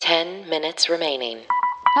10 minutes remaining.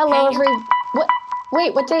 Hello, Okay, What?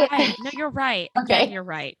 Wait, what day? right. No, you're right. Okay. Again, you're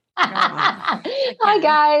right. Go on. Hi, Again.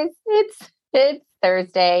 guys. It's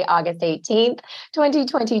Thursday, August 18th,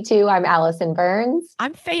 2022. I'm Allison Burns.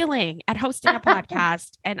 I'm failing at hosting a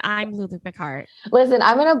podcast, and I'm Lulu Picard. Listen,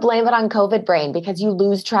 I'm going to blame it on COVID brain because you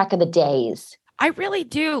lose track of the days. I really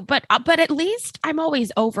do, but at least I'm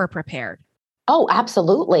always over prepared. Oh,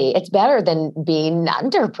 absolutely. It's better than being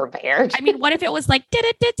underprepared. I mean, what if it was like did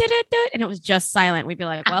it, and it was just silent? We'd be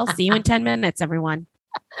like, well, see you in 10 minutes, everyone.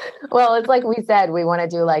 Well, it's like we said, we want to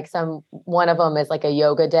do like one of them is like a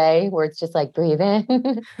yoga day where it's just like breathe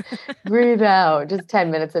in, breathe out, just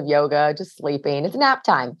 10 minutes of yoga, just sleeping. It's nap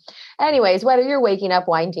time. Anyways, whether you're waking up,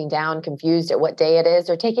 winding down, confused at what day it is,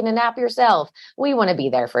 or taking a nap yourself, we want to be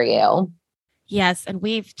there for you. Yes, and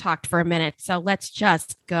we've talked for a minute, so let's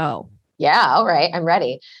just go. Yeah, all right. I'm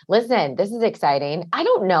ready. Listen, this is exciting. I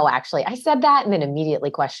don't know, actually. I said that and then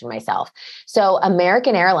immediately questioned myself. So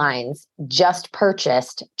American Airlines just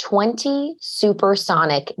purchased 20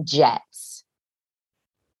 supersonic jets.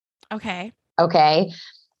 Okay. Okay.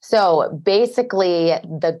 So basically,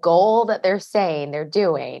 the goal that they're saying they're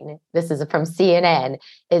doing, this is from CNN,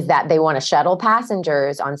 is that they want to shuttle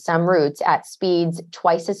passengers on some routes at speeds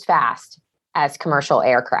twice as fast as commercial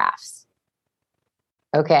aircrafts.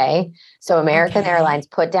 Okay. So American Airlines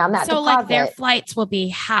put down that deposit. Like their flights will be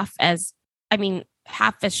half as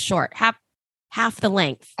short, half the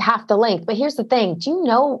length. Half the length. But here's the thing. Do you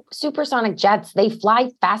know supersonic jets, they fly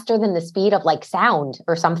faster than the speed of like sound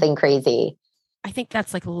or something crazy. I think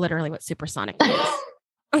that's like literally what supersonic means.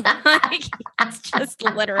 Like, it's just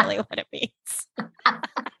literally what it means.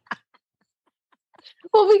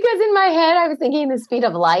 Well, because in my head, I was thinking the speed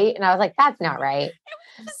of light and I was like, that's not right.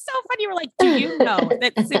 It's so funny. You were like, do you know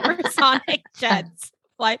that supersonic jets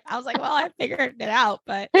fly? I was like, well, I figured it out,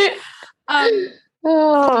 but here's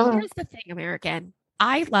the thing, American.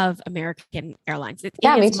 I love American Airlines. It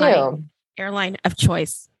me is too. My airline of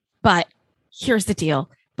choice. But here's the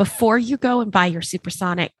deal. Before you go and buy your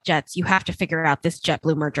supersonic jets, you have to figure out this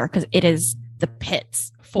JetBlue merger because it is the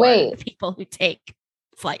pits for people who take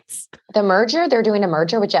flights. The merger? They're doing a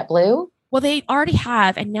merger with JetBlue? Well, they already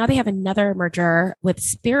have, and now they have another merger with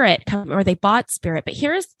Spirit, or they bought Spirit. But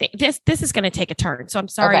here's this is going to take a turn. So I'm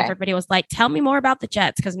sorry if everybody was like, tell me more about the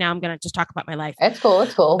jets, because now I'm going to just talk about my life. It's cool.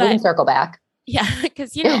 But, we can circle back. Yeah,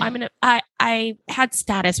 because, I had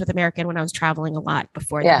status with American when I was traveling a lot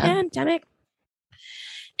before the pandemic.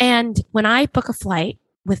 And when I book a flight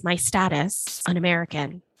with my status on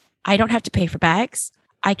American, I don't have to pay for bags.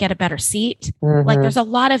 I get a better seat. Mm-hmm. Like there's a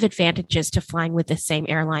lot of advantages to flying with the same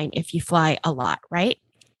airline if you fly a lot, right?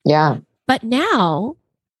 Yeah. But now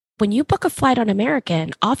when you book a flight on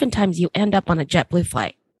American, oftentimes you end up on a JetBlue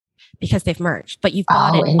flight because they've merged, but you've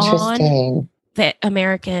bought it on the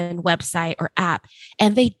American website or app,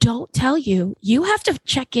 and they don't tell you, you have to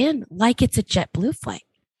check in like it's a JetBlue flight,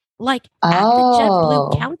 like at the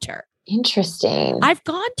JetBlue counter. Interesting. I've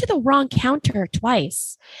gone to the wrong counter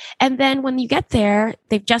twice. And then when you get there,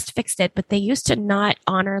 they've just fixed it, but they used to not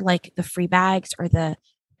honor like the free bags or the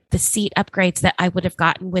seat upgrades that I would have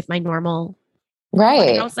gotten with my normal. Right.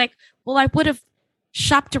 And I was like, well, I would have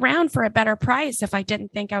shopped around for a better price if I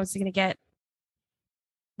didn't think I was going to get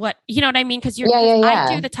what, you know what I mean? Because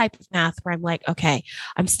I do the type of math where I'm like, okay,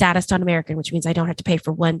 I'm statused on American, which means I don't have to pay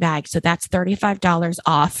for one bag. So that's $35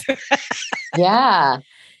 off. Yeah.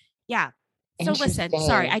 Yeah. So listen,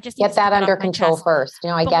 sorry, I just get that under control first.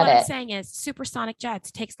 I get it. What I'm saying is supersonic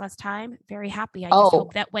jets takes less time. Very happy. I just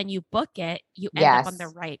hope that when you book it, you end up on the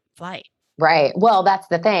right flight. Right. Well, that's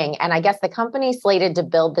the thing. And I guess the company slated to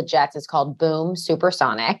build the jets is called Boom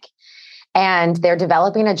Supersonic. And they're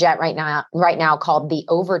developing a jet right now called the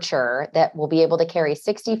Overture that will be able to carry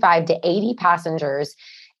 65 to 80 passengers.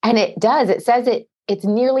 And it says it's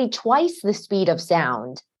nearly twice the speed of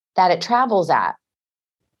sound that it travels at.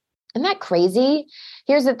 Isn't that crazy?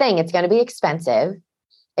 Here's the thing. It's going to be expensive.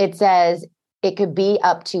 It says it could be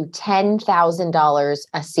up to $10,000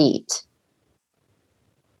 a seat.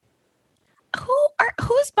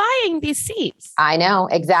 Who's buying these seats? I know,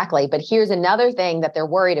 exactly. But here's another thing that they're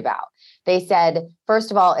worried about. They said, first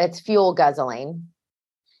of all, it's fuel guzzling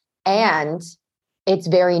and it's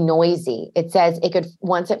very noisy. It says it could,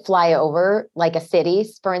 once it fly over like a city,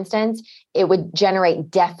 for instance, it would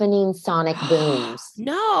generate deafening sonic booms.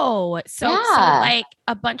 No. So like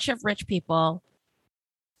a bunch of rich people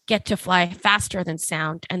get to fly faster than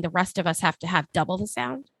sound and the rest of us have to have double the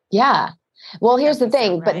sound. Yeah. Well, here's the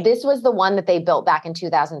thing, right. But this was the one that they built back in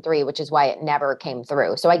 2003, which is why it never came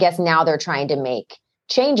through. So I guess now they're trying to make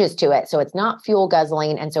changes to it. So it's not fuel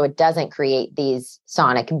guzzling. And so it doesn't create these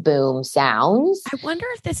sonic boom sounds. I wonder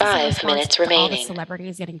if this is 5 minutes to all the remaining.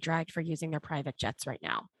 celebrities getting dragged for using their private jets right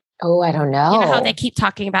now. Oh, I don't know. You know how they keep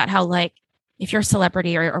talking about how, like, if you're a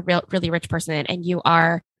celebrity or a really rich person and you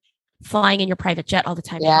are flying in your private jet all the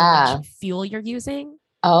time, how much fuel you're using.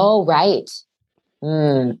 Oh, right.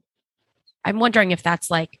 Mm. I'm wondering if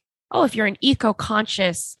that's like, oh, if you're an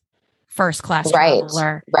eco-conscious first class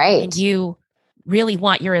traveler, and you really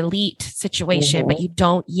want your elite situation, but you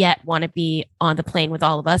don't yet want to be on the plane with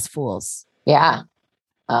all of us fools. Yeah.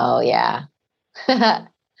 Oh, yeah. I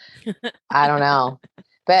don't know.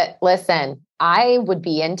 But listen, I would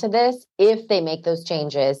be into this if they make those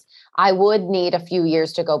changes. I would need a few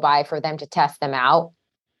years to go by for them to test them out,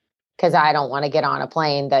 because I don't want to get on a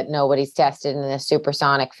plane that nobody's tested in the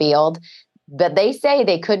supersonic field. But they say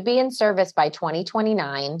they could be in service by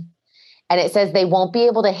 2029. And it says they won't be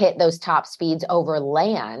able to hit those top speeds over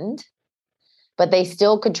land, but they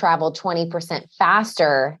still could travel 20%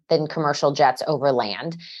 faster than commercial jets over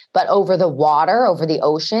land. But over the water, over the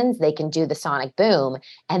oceans, they can do the sonic boom.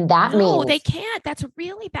 And that means... No, they can't. That's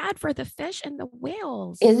really bad for the fish and the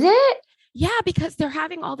whales. Is it? Yeah, because they're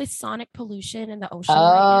having all this sonic pollution in the ocean right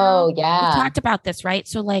now. Oh, yeah. We talked about this, right?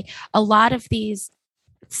 So like a lot of these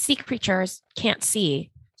sea creatures can't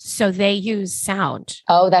see. So they use sound.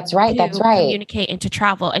 Oh, that's right. That's right. Communicate and to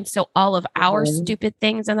travel. And so all of our stupid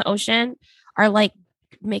things in the ocean are like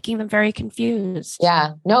making them very confused.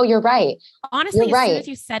 Yeah. No, you're right. Honestly, as soon as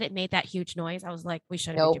you said it made that huge noise, I was like, we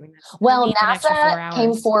shouldn't be doing this. Well, NASA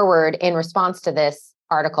came forward in response to this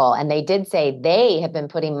article, and they did say they have been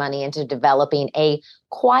putting money into developing a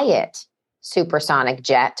quiet supersonic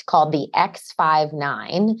jet called the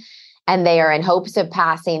X-59. And they are in hopes of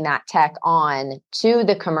passing that tech on to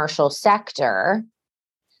the commercial sector.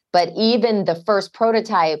 But even the first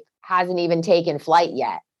prototype hasn't even taken flight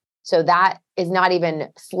yet. So that is not even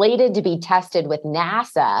slated to be tested with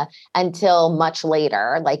NASA until much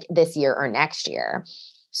later, like this year or next year.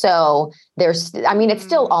 So it's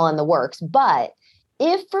still all in the works. But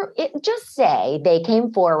just say they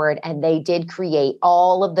came forward and they did create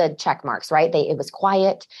all of the check marks, right? It was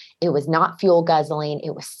quiet. It was not fuel guzzling.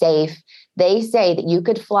 It was safe. They say that you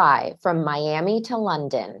could fly from Miami to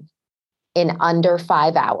London in under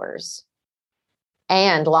 5 hours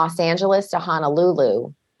and Los Angeles to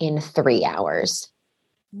Honolulu in 3 hours.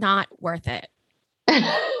 Not worth it. Even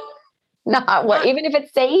if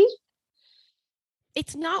it's safe?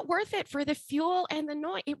 It's not worth it for the fuel and the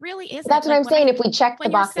noise. It really isn't. That's what I'm saying. If we check the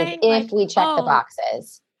boxes, the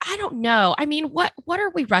boxes. I don't know. I mean, what are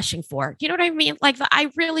we rushing for? You know what I mean? Like, I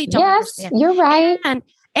really don't understand. You're right. And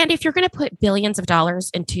if you're going to put billions of dollars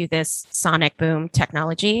into this sonic boom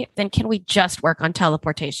technology, then can we just work on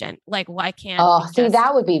teleportation? Like, why can't? Oh, see,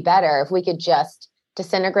 that would be better if we could just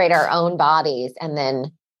disintegrate our own bodies and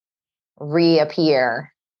then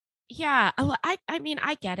reappear. Yeah, I mean,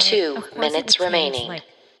 I get it. 2 minutes remaining. Like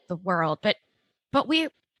the world, but we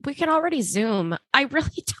can already Zoom. I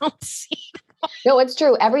really don't see. No, it's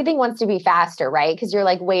true. Everything wants to be faster, right? Because you're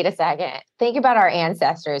like, wait a second. Think about our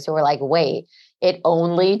ancestors who were like, wait, it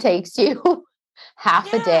only takes you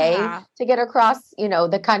half a day to get across,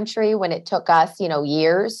 the country when it took us,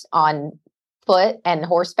 years on foot and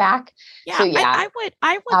horseback. Yeah, so, I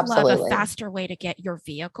would love a faster way to get your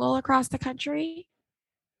vehicle across the country.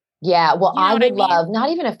 Yeah, well, I would love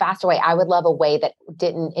not even a faster way. I would love a way that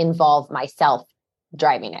didn't involve myself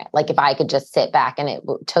driving it. Like if I could just sit back and it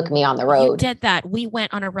took me on the road. You did that. We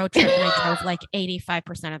went on a road trip and I drove like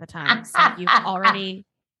 85% of the time. So you've already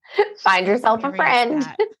find yourself a friend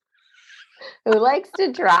who likes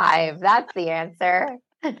to drive. That's the answer.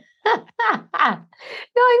 No,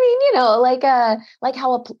 I mean, like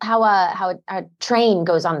how a train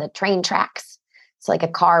goes on the train tracks. It's like a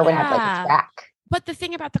car would have like a track. But the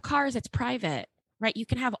thing about the car is it's private, right? You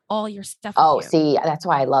can have all your stuff. Oh, see, that's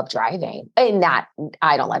why I love driving. And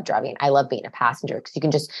I don't love driving. I love being a passenger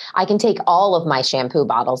because I can take all of my shampoo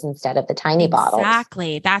bottles instead of the tiny bottles.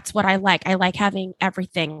 Exactly. That's what I like. I like having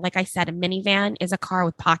everything. Like I said, a minivan is a car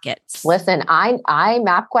with pockets. Listen, I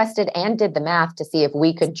MapQuested and did the math to see if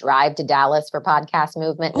we could drive to Dallas for Podcast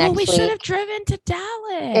Movement next week. We should have driven to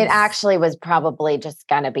Dallas. It actually was probably just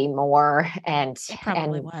going to be more. And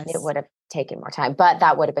it would have taken more time, but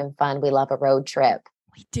that would have been fun. We love a road trip.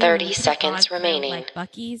 30 seconds remaining. Like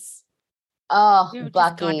Buc-ee's. Oh, We've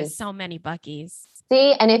Buc-ee's. Gone to so many Buc-ee's.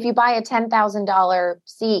 See, and if you buy a $10,000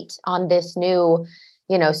 seat on this new,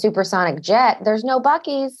 supersonic jet, there's no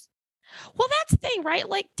Buc-ee's. Well, that's the thing, right?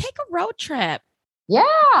 Like, take a road trip. Yeah.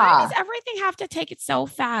 Why does everything have to take it so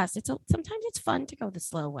fast? Sometimes it's fun to go the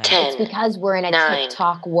slow way. 10, it's because we're in a 9,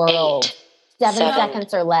 TikTok world. 8, 7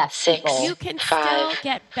 seconds or less. 6, You can 5, still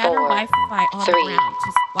get better 4, Wi-Fi all 3, around.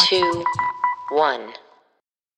 Just watch 2, TikTok. 1.